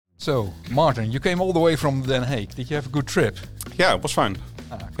So, Martin, you came all the way from Den Haag. Did you have a good trip? Yeah, it was fine.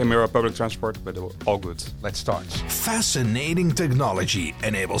 Came here on public transport, but all good. Let's start. Fascinating technology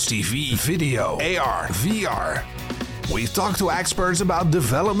enables TV, video, AR, VR. We've talked to experts about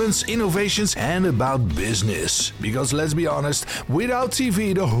developments, innovations, and about business. Because let's be honest, without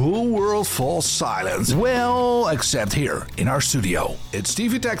TV, the whole world falls silent. Well, except here in our studio. It's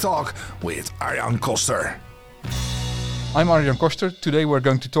TV Tech Talk with Arjan Koster. I'm Arjan Koster. Today we're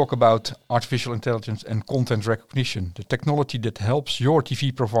going to talk about artificial intelligence and content recognition, the technology that helps your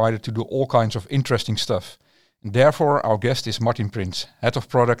TV provider to do all kinds of interesting stuff. And therefore, our guest is Martin Prins, Head of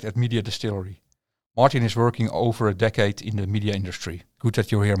Product at Media Distillery. Martin is working over a decade in the media industry. Good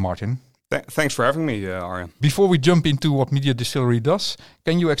that you're here, Martin. Thanks for having me, Arjan. Before we jump into what Media Distillery does,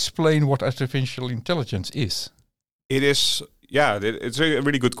 can you explain what artificial intelligence is? It's a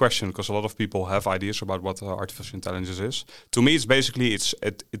really good question because a lot of people have ideas about what artificial intelligence is. To me, it's basically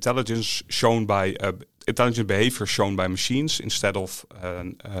intelligence shown by intelligent behavior shown by machines instead of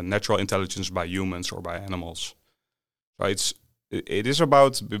natural intelligence by humans or by animals. So it is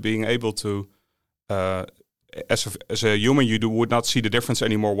about being able to, as a human, would not see the difference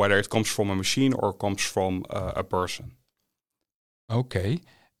anymore whether it comes from a machine or comes from a person. Okay,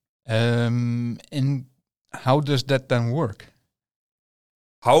 and how does that then work?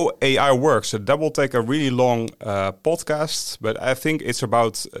 How AI works, that will take a really long podcast, but I think it's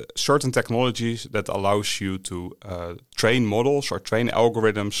about certain technologies that allows you to train models or train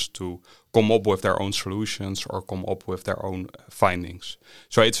algorithms to come up with their own solutions or come up with their own findings.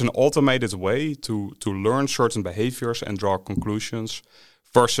 So it's an automated way to learn certain behaviors and draw conclusions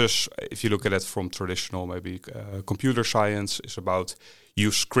versus if you look at it from traditional, maybe computer science is about you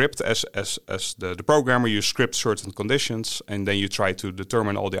script as the programmer, you script certain conditions and then you try to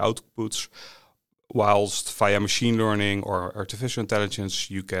determine all the outputs. Whilst via machine learning or artificial intelligence,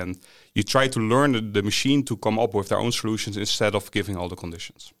 you try to learn the machine to come up with their own solutions instead of giving all the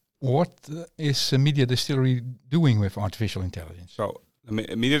conditions. What is Media Distillery doing with artificial intelligence? So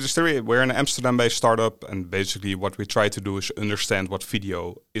Media Distillery, we're an Amsterdam-based startup, and basically what we try to do is understand what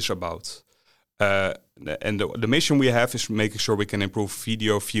video is about. And the mission we have is making sure we can improve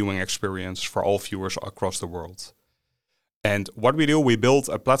video viewing experience for all viewers across the world. And what we do, we build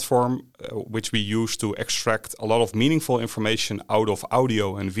a platform which we use to extract a lot of meaningful information out of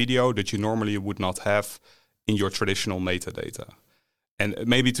audio and video that you normally would not have in your traditional metadata. And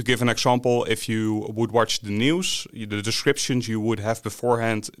maybe to give an example, if you would watch the news, the descriptions you would have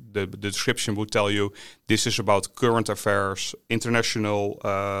beforehand, the description would tell you this is about current affairs, international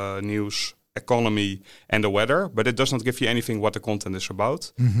news, economy, and the weather, but it does not give you anything what the content is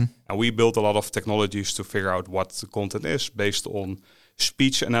about. Mm-hmm. And we built a lot of technologies to figure out what the content is based on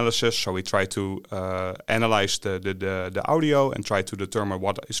speech analysis. So we try to analyze the audio and try to determine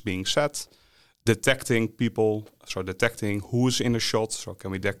what is being said. Detecting people, so detecting who is in the shot. So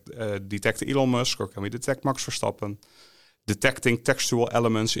can we detect Elon Musk or can we detect Max Verstappen? Detecting textual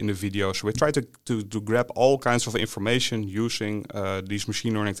elements in the video. So we try to grab all kinds of information using these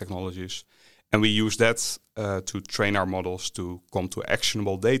machine learning technologies. And we use that to train our models to come to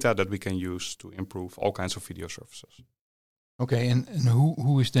actionable data that we can use to improve all kinds of video services. Okay, and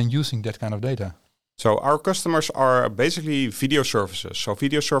who is then using that kind of data? So our customers are basically video services. So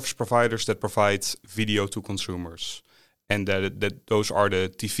video service providers that provide video to consumers. And that those are the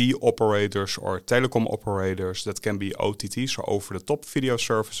TV operators or telecom operators. That can be OTT, so over-the-top video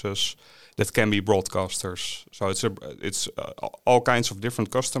services. That can be broadcasters. So it's all kinds of different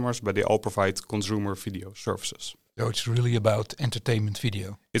customers, but they all provide consumer video services. So it's really about entertainment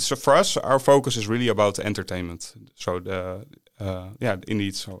video. It's for us, our focus is really about entertainment. So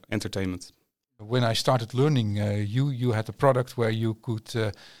indeed, so entertainment. When I started learning, you had a product where you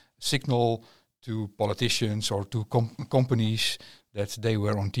could signal to politicians or to companies that they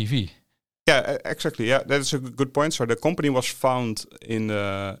were on TV. Yeah, exactly. Yeah, that is a good point. So the company was founded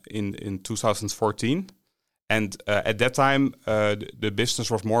in 2014, and at that time the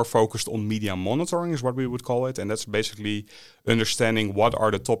business was more focused on media monitoring, is what we would call it, and that's basically understanding what are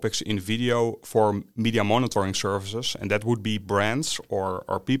the topics in video for media monitoring services, and that would be brands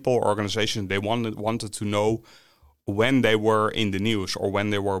or people or organizations. They wanted to know when they were in the news or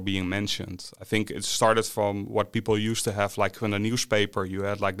when they were being mentioned. I think it started from what people used to have, like in a newspaper, you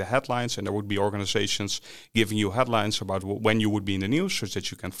had like the headlines, and there would be organizations giving you headlines about when you would be in the news so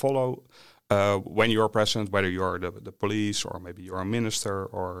that you can follow when you are present, whether you are the police or maybe you're a minister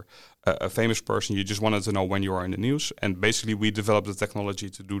or a famous person. You just wanted to know when you are in the news. And basically we developed the technology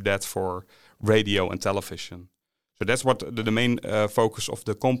to do that for radio and television. So that's what the main focus of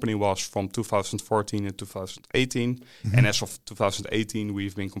the company was from 2014 and 2018. Mm-hmm. And as of 2018,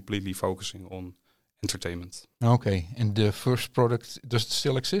 we've been completely focusing on entertainment. Okay, and the first product, does it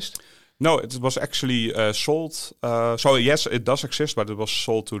still exist? No, it was actually sold. So yes, it does exist, but it was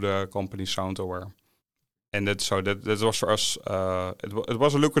sold to the company SoundAware. And that was for us, it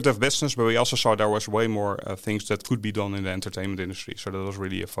was a lucrative business, but we also saw there was way more things that could be done in the entertainment industry. So that was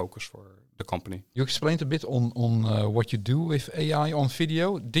really a focus for the company. You explained a bit on what you do with AI on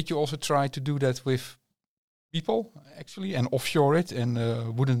video. Did you also try to do that with people, actually, and offshore it? And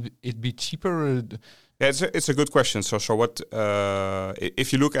wouldn't it be cheaper? Yeah, it's a good question. So what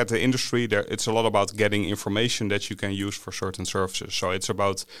if you look at the industry, it's a lot about getting information that you can use for certain services. So it's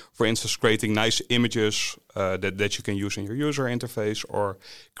about, for instance, creating nice images that you can use in your user interface, or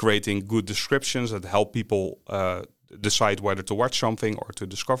creating good descriptions that help people decide whether to watch something or to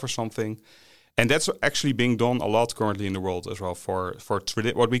discover something. And that's actually being done a lot currently in the world as well for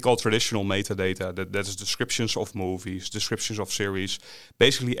what we call traditional metadata. That is descriptions of movies, descriptions of series,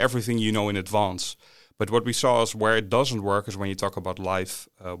 basically everything you know in advance. But what we saw is where it doesn't work is when you talk about live,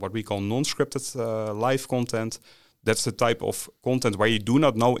 what we call non-scripted live content. That's the type of content where you do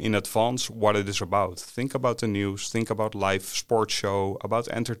not know in advance what it is about. Think about the news, think about live sports show, about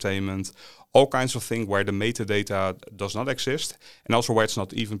entertainment, all kinds of things where the metadata does not exist, and also where it's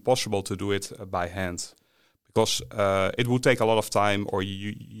not even possible to do it by hand. Because it would take a lot of time, or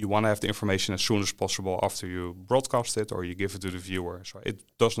you want to have the information as soon as possible after you broadcast it or you give it to the viewer. So it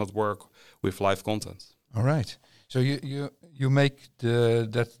does not work with live content. All right. So you make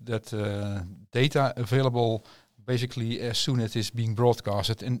that data available basically as soon as it is being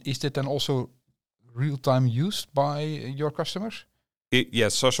broadcasted. And is that then also real-time used by your customers?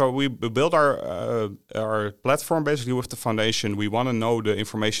 Yes, so we build our platform basically with the foundation. We want to know the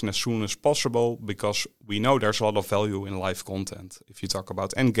information as soon as possible because we know there's a lot of value in live content. If you talk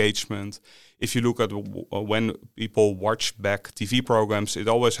about engagement, if you look at when people watch back TV programs, it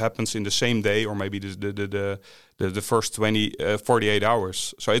always happens in the same day or maybe the first 48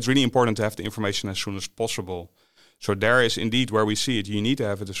 hours. So it's really important to have the information as soon as possible. So there is indeed where we see it. You need to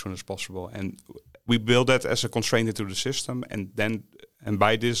have it as soon as possible. And we build that as a constraint into the system, and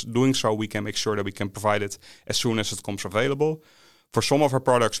by doing so, we can make sure that we can provide it as soon as it comes available. For some of our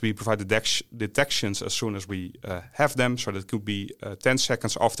products, we provide the detections as soon as we have them. So that could be 10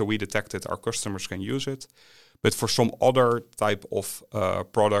 seconds after we detect it, our customers can use it. But for some other type of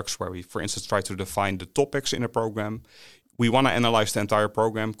products where we, for instance, try to define the topics in a program, we want to analyze the entire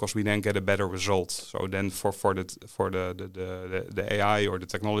program because we then get a better result. So then for the AI or the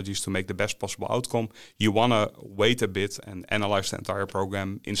technologies to make the best possible outcome, you want to wait a bit and analyze the entire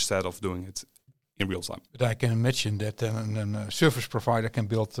program instead of doing it in real time. But I can imagine that a service provider can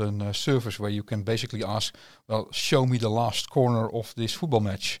build a service where you can basically ask, well, show me the last corner of this football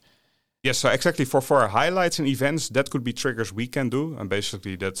match. Yes, so exactly for our highlights and events, that could be triggers we can do. And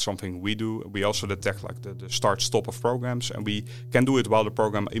basically that's something we do. We also detect like the start-stop of programs, and we can do it while the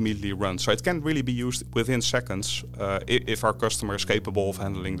program immediately runs. So it can really be used within seconds if our customer is capable of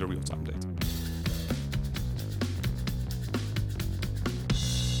handling the real-time data.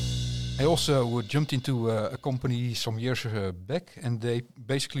 I also jumped into a company some years back, and they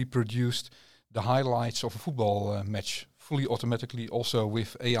basically produced the highlights of a football match fully automatically, also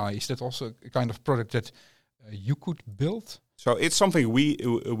with AI. Is that also a kind of product that you could build? So it's something we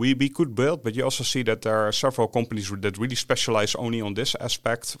could build, but you also see that there are several companies that really specialize only on this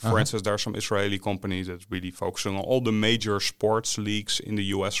aspect. For instance, there are some Israeli companies that really focus on all the major sports leagues in the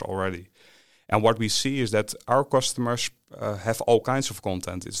US already. And what we see is that our customers have all kinds of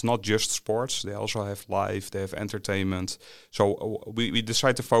content. It's not just sports. They also have live, they have entertainment. So we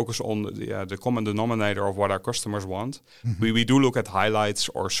decide to focus on the common denominator of what our customers want. Mm-hmm. We do look at highlights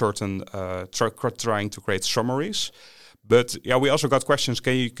or certain, trying to create summaries. But yeah, we also got questions.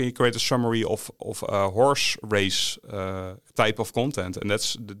 Can you create a summary of a horse race type of content? And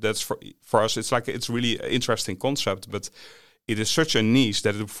that's for us. It's really an interesting concept, but it is such a niche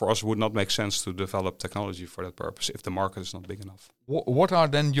that it for us would not make sense to develop technology for that purpose if the market is not big enough. What are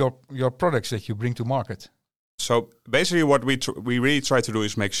then your products that you bring to market? So basically what we really try to do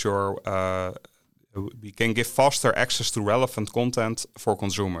is make sure we can give faster access to relevant content for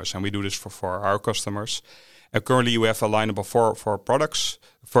consumers. And we do this for our customers. And currently we have a lineup of four products.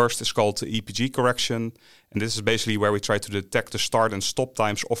 First is called EPG correction. And this is basically where we try to detect the start and stop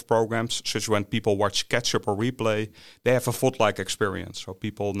times of programs, such when people watch catch-up or replay, they have a VOD-like experience. So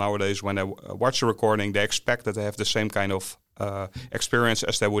people nowadays, when they watch a recording, they expect that they have the same kind of experience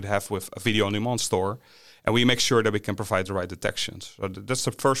as they would have with a video-on-demand store. And we make sure that we can provide the right detections. So that's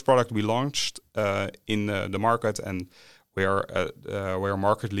the first product we launched in the market, and we are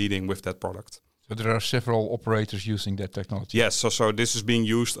market leading with that product. So there are several operators using that technology. Yes, so this is being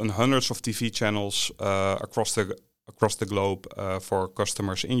used on hundreds of TV channels across the globe for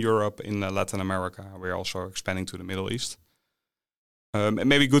customers in Europe, in Latin America. We're also expanding to the Middle East. It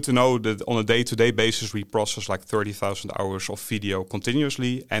may be good to know that on a day-to-day basis, we process like 30,000 hours of video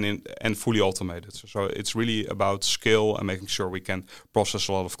continuously and fully automated. So it's really about skill and making sure we can process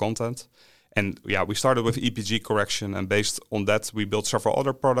a lot of content. And yeah, we started with EPG correction, and based on that, we built several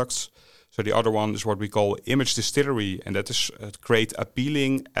other products. So the other one is what we call image distillery, and that is create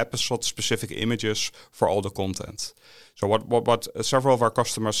appealing episode-specific images for all the content. So what several of our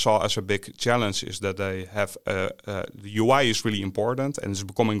customers saw as a big challenge is that they have the UI is really important and it's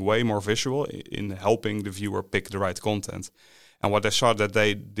becoming way more visual in helping the viewer pick the right content. And what they saw that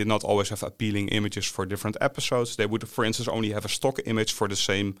they did not always have appealing images for different episodes. They would, for instance, only have a stock image for the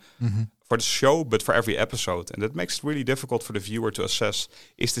same for the show, but for every episode. And that makes it really difficult for the viewer to assess,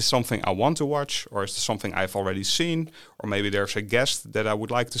 is this something I want to watch, or is this something I've already seen? Or maybe there's a guest that I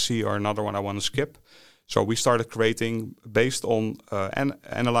would like to see, or another one I want to skip. So we started creating, based on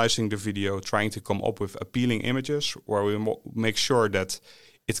analyzing the video, trying to come up with appealing images where we make sure that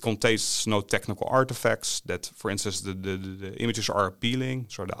it contains no technical artifacts, that, for instance, the images are appealing,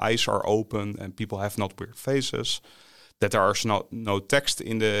 so the eyes are open and people have not weird faces, that there is no text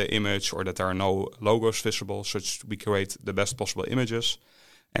in the image, or that there are no logos visible, such we create the best possible images.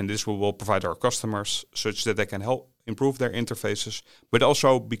 And this we will provide our customers such that they can help improve their interfaces, but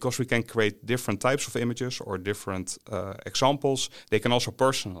also because we can create different types of images or different examples, they can also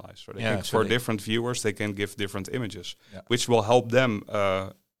personalize. So, for different viewers, they can give different images, which will help them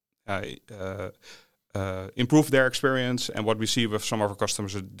improve their experience. And what we see with some of our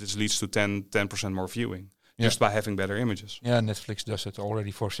customers, this leads to 10% more viewing. Just by having better images. Yeah, Netflix does it already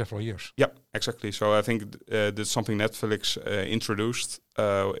for several years. Yeah, exactly. So I think that's something Netflix introduced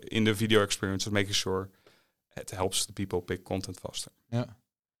in the video experience, of making sure it helps the people pick content faster. Yeah.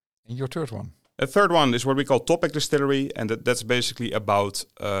 And your third one? The third one is what we call topic distillery, and that's basically about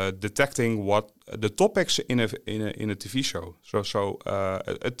detecting what the topics in a TV show. So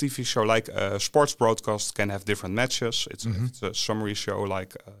a TV show like a sports broadcast can have different matches. It's a summary show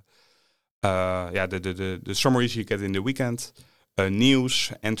like. The summaries you get in the weekend,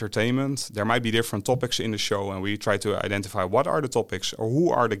 news, entertainment. There might be different topics in the show, and we try to identify what are the topics, or who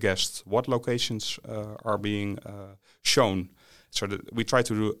are the guests, what locations are being shown. So that we try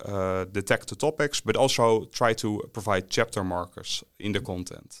to detect the topics, but also try to provide chapter markers in the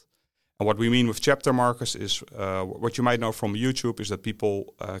content. And what we mean with chapter markers is what you might know from YouTube is that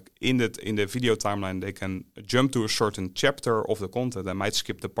people in the video timeline, they can jump to a certain chapter of the content and might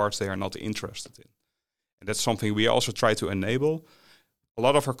skip the parts they are not interested in. And that's something we also try to enable. A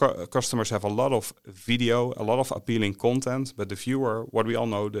lot of our customers have a lot of video, a lot of appealing content, but the viewer, what we all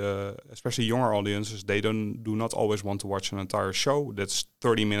know, especially younger audiences, they do not always want to watch an entire show that's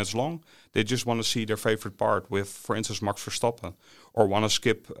 30 minutes long. They just want to see their favorite part with, for instance, Max Verstappen, or want to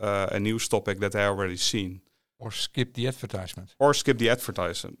skip a news topic that they already seen. Or skip the advertisement.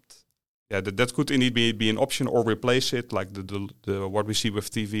 Yeah, that could indeed be an option, or replace it, like the what we see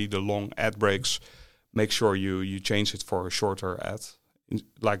with TV, the long ad breaks. Make sure you change it for a shorter ad.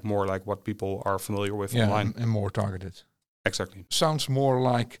 Like more like what people are familiar with online. And more targeted. Exactly. Sounds more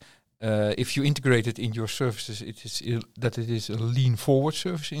like if you integrate it in your services, it is a lean forward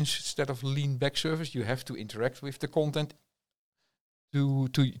service instead of lean back service. You have to interact with the content to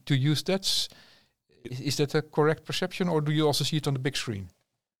use that. Is that a correct perception, or do you also see it on the big screen?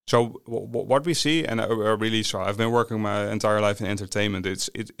 So what we see, and I've been working my entire life in entertainment.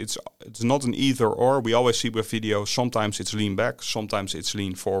 It's not an either or. We always see with video, sometimes it's lean back, sometimes it's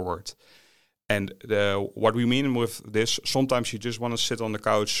lean forward. And what we mean with this, sometimes you just want to sit on the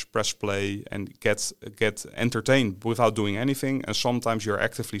couch, press play, and get entertained without doing anything. And sometimes you're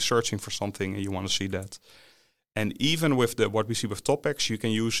actively searching for something and you want to see that. And even with what we see with topics, you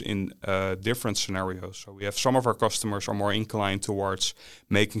can use in different scenarios. So we have some of our customers are more inclined towards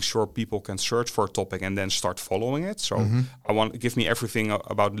making sure people can search for a topic and then start following it. So give me everything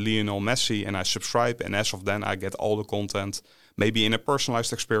about Lionel Messi, and I subscribe. And as of then, I get all the content, maybe in a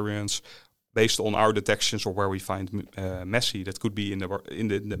personalized experience, based on our detections or where we find Messi. That could be in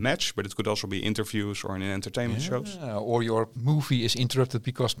the match, but it could also be interviews or in entertainment shows. Or your movie is interrupted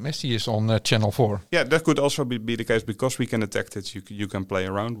because Messi is on Channel 4. Yeah, that could also be the case. Because we can detect it, you can play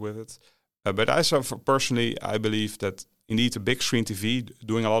around with it. But personally, I believe that indeed a big screen TV,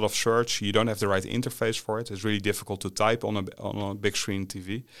 doing a lot of search, you don't have the right interface for it. It's really difficult to type on a big screen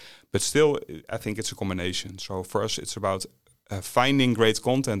TV. But still, I think it's a combination. So for us, it's about finding great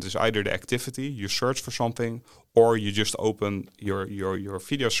content is either the activity, you search for something, or you just open your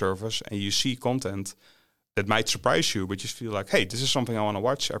video service and you see content that might surprise you, but you feel like, hey, this is something I want to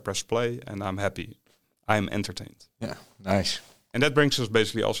watch. I press play and I'm happy. I'm entertained. Yeah, nice. And that brings us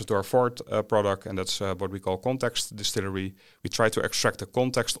basically also to our fourth product, and that's what we call Context Distillery. We try to extract the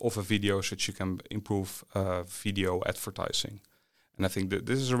context of a video so that you can improve video advertising. And I think that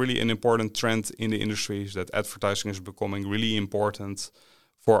this is really an important trend in the industry, is that advertising is becoming really important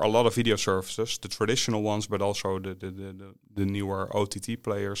for a lot of video services, the traditional ones, but also the newer OTT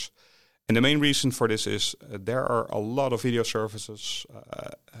players. And the main reason for this is there are a lot of video services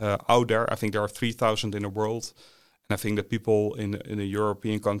out there. I think there are 3,000 in the world. And I think that people in a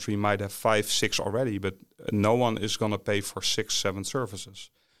European country might have 5, 6 already, but no one is going to pay for 6, 7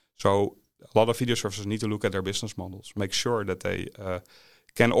 services. So a lot of video services need to look at their business models, make sure that they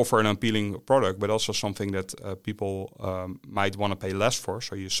can offer an appealing product, but also something that people might want to pay less for.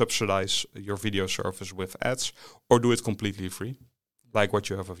 So you subsidize your video service with ads or do it completely free, like what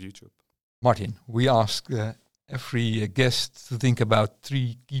you have of YouTube. Martin, we ask every guest to think about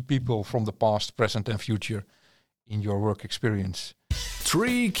 3 key people from the past, present and future in your work experience.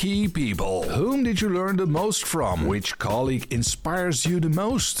 3 key people. Whom did you learn the most from? Which colleague inspires you the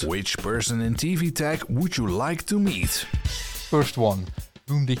most? Which person in TV tech would you like to meet? First one,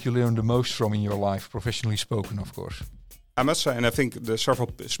 whom did you learn the most from in your life, professionally spoken, of course? I must say, and I think the several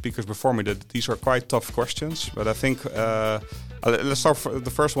speakers before me, that these are quite tough questions. But I think let's start with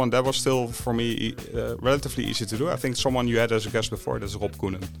the first one. That was still, for me, relatively easy to do. I think someone you had as a guest before, that's Rob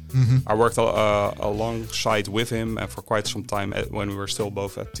Koenen. Mm-hmm. I worked alongside with him and for quite some time when we were still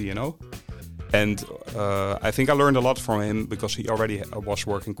both at TNO. And I think I learned a lot from him because he already was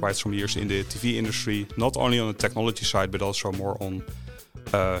working quite some years in the TV industry, not only on the technology side, but also more on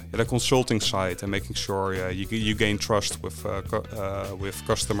the consulting side and making sure you gain trust with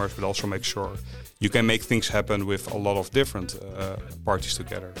customers, but also make sure you can make things happen with a lot of different parties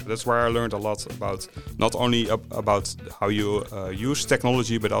together. That's where I learned a lot about not only about how you use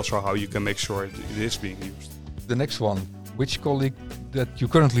technology, but also how you can make sure it is being used. The next one, which colleague that you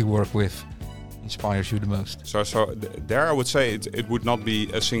currently work with inspires you the most? So there I would say it would not be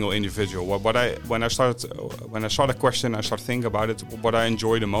a single individual. When I saw the question, I started thinking about it. What I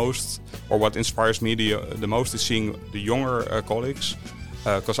enjoy the most, or what inspires me the most, is seeing the younger colleagues.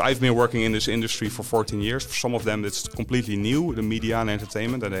 Because I've been working in this industry for 14 years. For some of them, it's completely new, the media and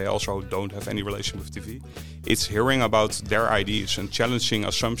entertainment, and they also don't have any relation with TV. It's hearing about their ideas and challenging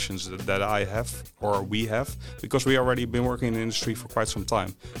assumptions that I have or we have, because we already been working in the industry for quite some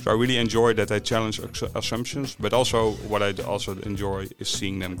time. So I really enjoy that they challenge assumptions, but also what I also enjoy is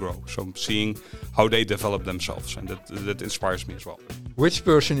seeing them grow. So seeing how they develop themselves, and that inspires me as well. Which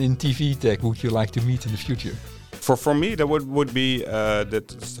person in TV tech would you like to meet in the future? For me, that would be the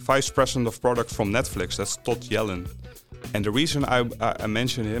vice president of product from Netflix. That's Todd Yellen. And the reason I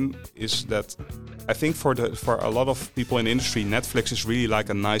mention him is that I think for a lot of people in the industry, Netflix is really like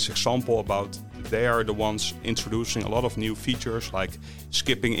a nice example about they are the ones introducing a lot of new features like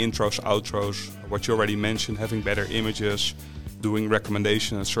skipping intros, outros, what you already mentioned, having better images, doing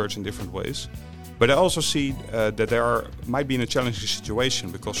recommendation and search in different ways. But I also see that there might be in a challenging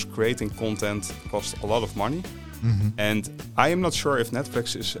situation because creating content costs a lot of money. Mm-hmm. And I am not sure if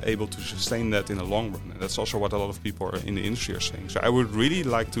Netflix is able to sustain that in the long run. And that's also what a lot of people in the industry are saying. So I would really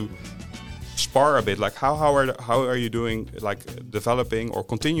like to spar a bit, like how are you doing, like developing or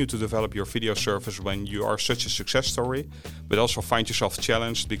continue to develop your video service when you are such a success story, but also find yourself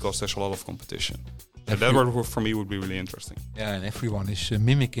challenged because there's a lot of competition. And that word for me would be really interesting. Yeah, and everyone is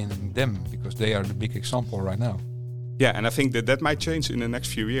mimicking them because they are the big example right now. Yeah, and I think that might change in the next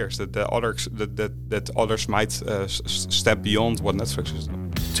few years. That others might step beyond what Netflix is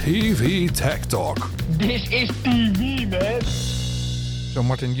doing. TV Tech Talk. This is TV, man. So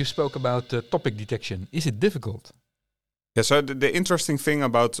Martin, you spoke about topic detection. Is it difficult? Yeah. So the interesting thing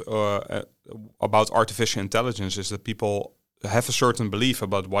about artificial intelligence is that people have a certain belief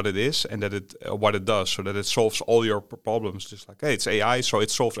about what it is and that what it does, so that it solves all your problems. Just like, hey, it's AI, so it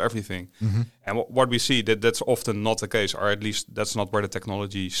solves everything. Mm-hmm. And what we see that's often not the case, or at least that's not where the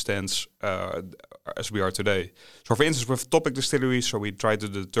technology stands as we are today. So, for instance, with topic distillery, so we try to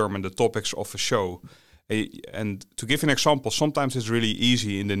determine the topics of a show. And to give an example, sometimes it's really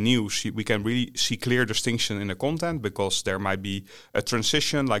easy in the news. We can really see clear distinction in the content because there might be a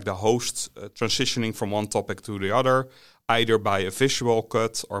transition, like the host transitioning from one topic to the other, either by a visual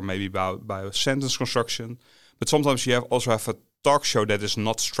cut or maybe by a sentence construction. But sometimes you also have a talk show that is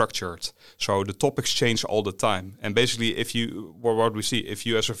not structured. So the topics change all the time. And basically, what we see, if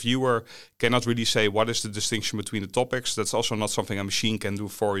you as a viewer cannot really say what is the distinction between the topics, that's also not something a machine can do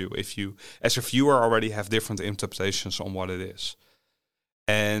for you. If you, as a viewer, already have different interpretations on what it is.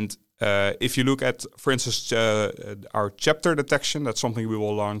 And if you look at, for instance, our chapter detection, that's something we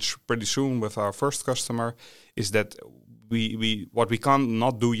will launch pretty soon with our first customer, is that what we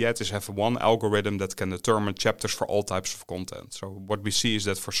cannot do yet is have one algorithm that can determine chapters for all types of content. So what we see is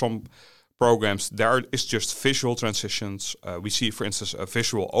that for some programs, there is just visual transitions. We see, for instance, a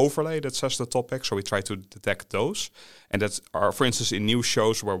visual overlay that says the topic. So we try to detect those. And that are, for instance, in news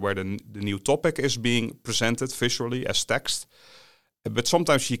shows where the new topic is being presented visually as text. But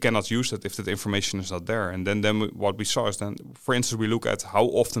sometimes you cannot use it if that information is not there. And then what we saw is then, for instance, we look at how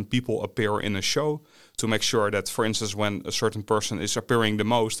often people appear in a show to make sure that, for instance, when a certain person is appearing the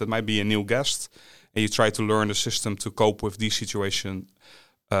most, that might be a new guest, and you try to learn the system to cope with these situations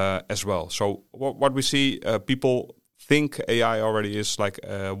as well. So what we see, people think AI already is like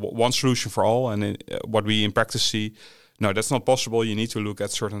one solution for all, and what we in practice see, no, that's not possible. You need to look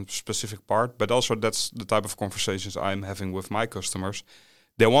at certain specific part, but also that's the type of conversations I'm having with my customers.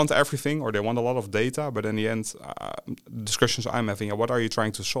 They want everything, or they want a lot of data, but in the end, discussions I'm having, what are you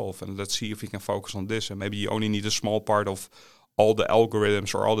trying to solve? And let's see if we can focus on this. And maybe you only need a small part of all the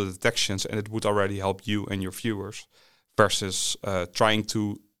algorithms or all the detections, and it would already help you and your viewers. Versus trying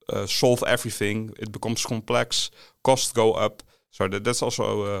to solve everything, it becomes complex, costs go up. So that's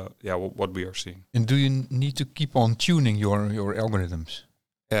also what we are seeing. And do you need to keep on tuning your algorithms?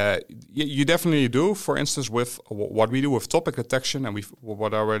 You definitely do. For instance, with what we do with topic detection, and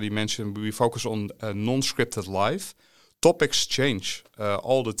what I already mentioned, we focus on non-scripted live. Topics change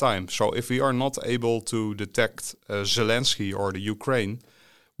all the time. So if we are not able to detect Zelensky or the Ukraine,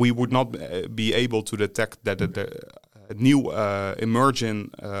 we would not be able to detect that new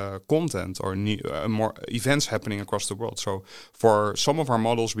emerging content or new more events happening across the world. So for some of our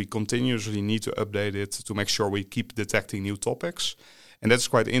models, we continuously need to update it to make sure we keep detecting new topics. And that's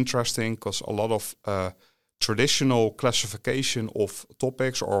quite interesting because a lot of traditional classification of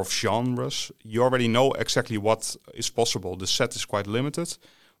topics or of genres, you already know exactly what is possible. The set is quite limited.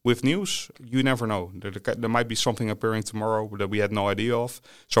 With news, you never know. There might be something appearing tomorrow that we had no idea of.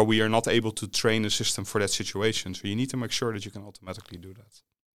 So we are not able to train a system for that situation. So you need to make sure that you can automatically do that.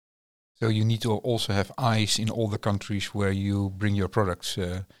 So you need to also have eyes in all the countries where you bring your products.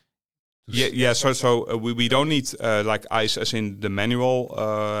 So we don't need like eyes as in the manual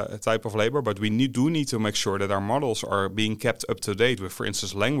type of labor, but we do need to make sure that our models are being kept up to date with, for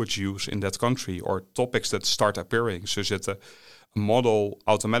instance, language use in that country or topics that start appearing, so that a model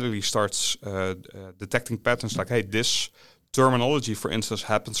automatically starts detecting patterns like, hey, this terminology, for instance,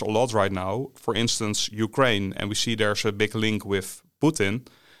 happens a lot right now. For instance, Ukraine, and we see there's a big link with Putin,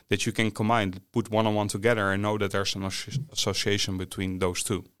 that you can combine, put one-on-one together and know that there's an association between those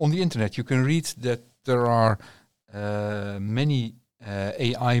two. On the internet, you can read that there are many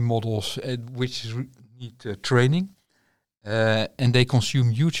AI models which need training, and they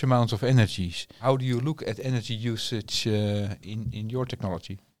consume huge amounts of energies. How do you look at energy usage in your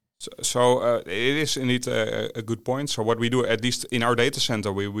technology? So it is indeed a good point. So what we do, at least in our data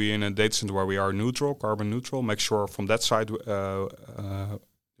center, we're in a data center where we are neutral, carbon neutral, make sure from that side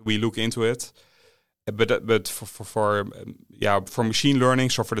we look into it, but for machine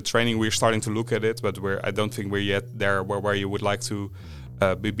learning, so for the training, we're starting to look at it, but I don't think we're yet there where you would like to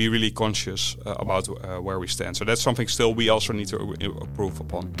be really conscious about where we stand. So that's something still we also need to improve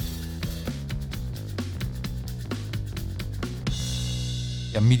upon.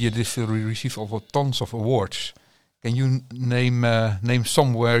 Media Distillery receives also tons of awards. Can you name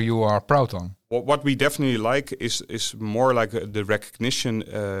some where you are proud on? What we definitely like is more like the recognition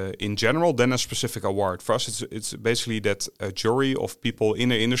in general than a specific award. For us, it's basically that a jury of people in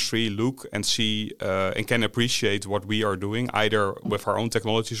the industry look and see and can appreciate what we are doing, either with our own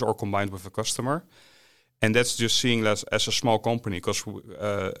technologies or combined with a customer. And that's just seeing us as a small company, because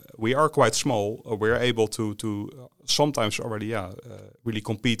we are quite small. We're able to sometimes already really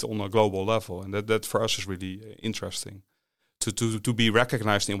compete on a global level, and that for us is really interesting to be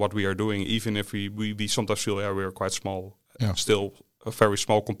recognized in what we are doing, even if we sometimes feel we are quite small, still very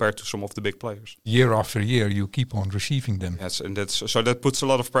small compared to some of the big players. Year after year, you keep on receiving them. Yes, and that puts a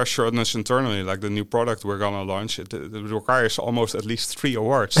lot of pressure on us internally. Like the new product we're gonna launch, it requires almost at least 3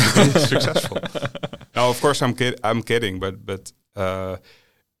 awards to be successful. Now, of course, I'm kidding, but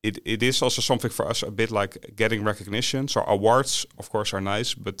it is also something for us, a bit like getting recognition. So awards, of course, are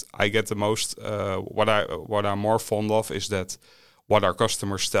nice, but I get the most. What I'm more fond of is that what our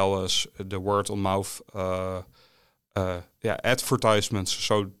customers tell us, the word of mouth, advertisements.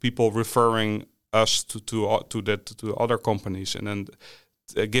 So people referring us to other companies, and then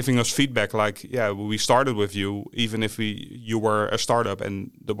giving us feedback like, we started with you, even if you were a startup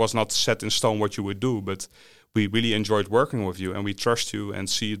and it was not set in stone what you would do, but we really enjoyed working with you and we trust you and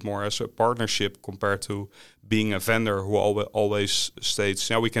see it more as a partnership compared to being a vendor who always states,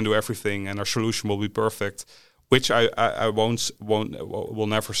 we can do everything and our solution will be perfect, which I will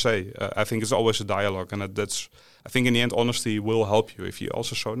never say. I think it's always a dialogue, and that's, I think in the end, honesty will help you. If you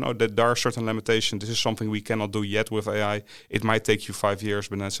also show, that there are certain limitations, this is something we cannot do yet with AI. It might take you 5 years,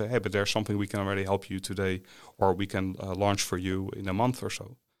 but then say, hey, but there's something we can already help you today, or we can launch for you in a month or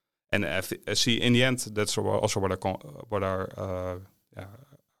so. And I see in the end, that's also what our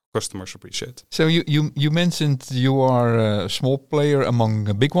customers appreciate. So you mentioned you are a small player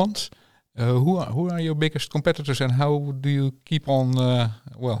among big ones. Who are your biggest competitors, and how do you keep on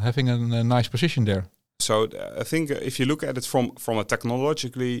having a nice position there? So I think if you look at it from a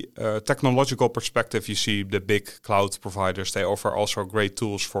technological perspective, you see the big cloud providers. They offer also great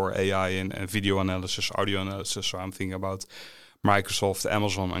tools for AI and video analysis, audio analysis. So I'm thinking about Microsoft,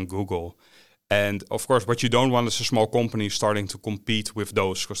 Amazon, and Google. And of course, what you don't want is a small company starting to compete with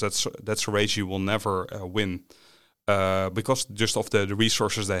those, because that's a race you will never win. Because just of the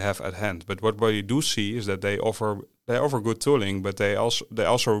resources they have at hand. But what you do see is that they offer good tooling, but they also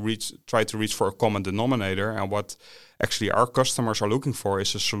try to reach for a common denominator. And what actually our customers are looking for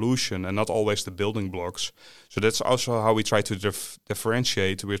is a solution and not always the building blocks. So that's also how we try to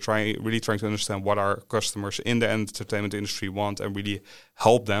differentiate. We're really trying to understand what our customers in the entertainment industry want and really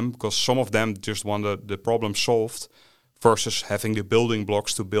help them, because some of them just want the problem solved versus having the building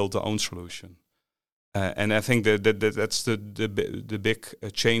blocks to build their own solution. And I think that's the big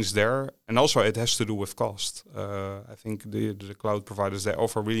change there. And also it has to do with cost. I think the cloud providers, they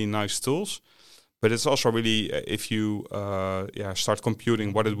offer really nice tools, but it's also really, if you start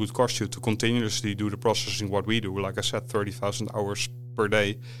computing what it would cost you to continuously do the processing what we do, like I said, 30,000 hours per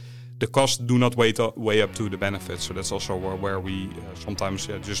day, the costs do not weigh up to the benefits. So that's also where we sometimes,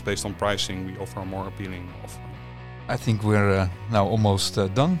 just based on pricing, we offer a more appealing offer. I think we're now almost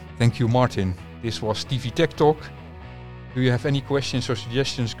done. Thank you, Martin. This was TV Tech Talk. Do you have any questions or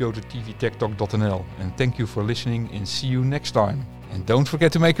suggestions, go to tvtechtalk.nl. And thank you for listening, and see you next time. And don't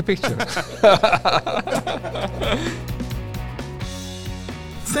forget to make a picture.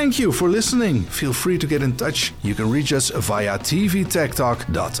 Thank you for listening. Feel free to get in touch. You can reach us via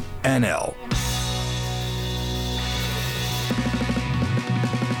tvtechtalk.nl.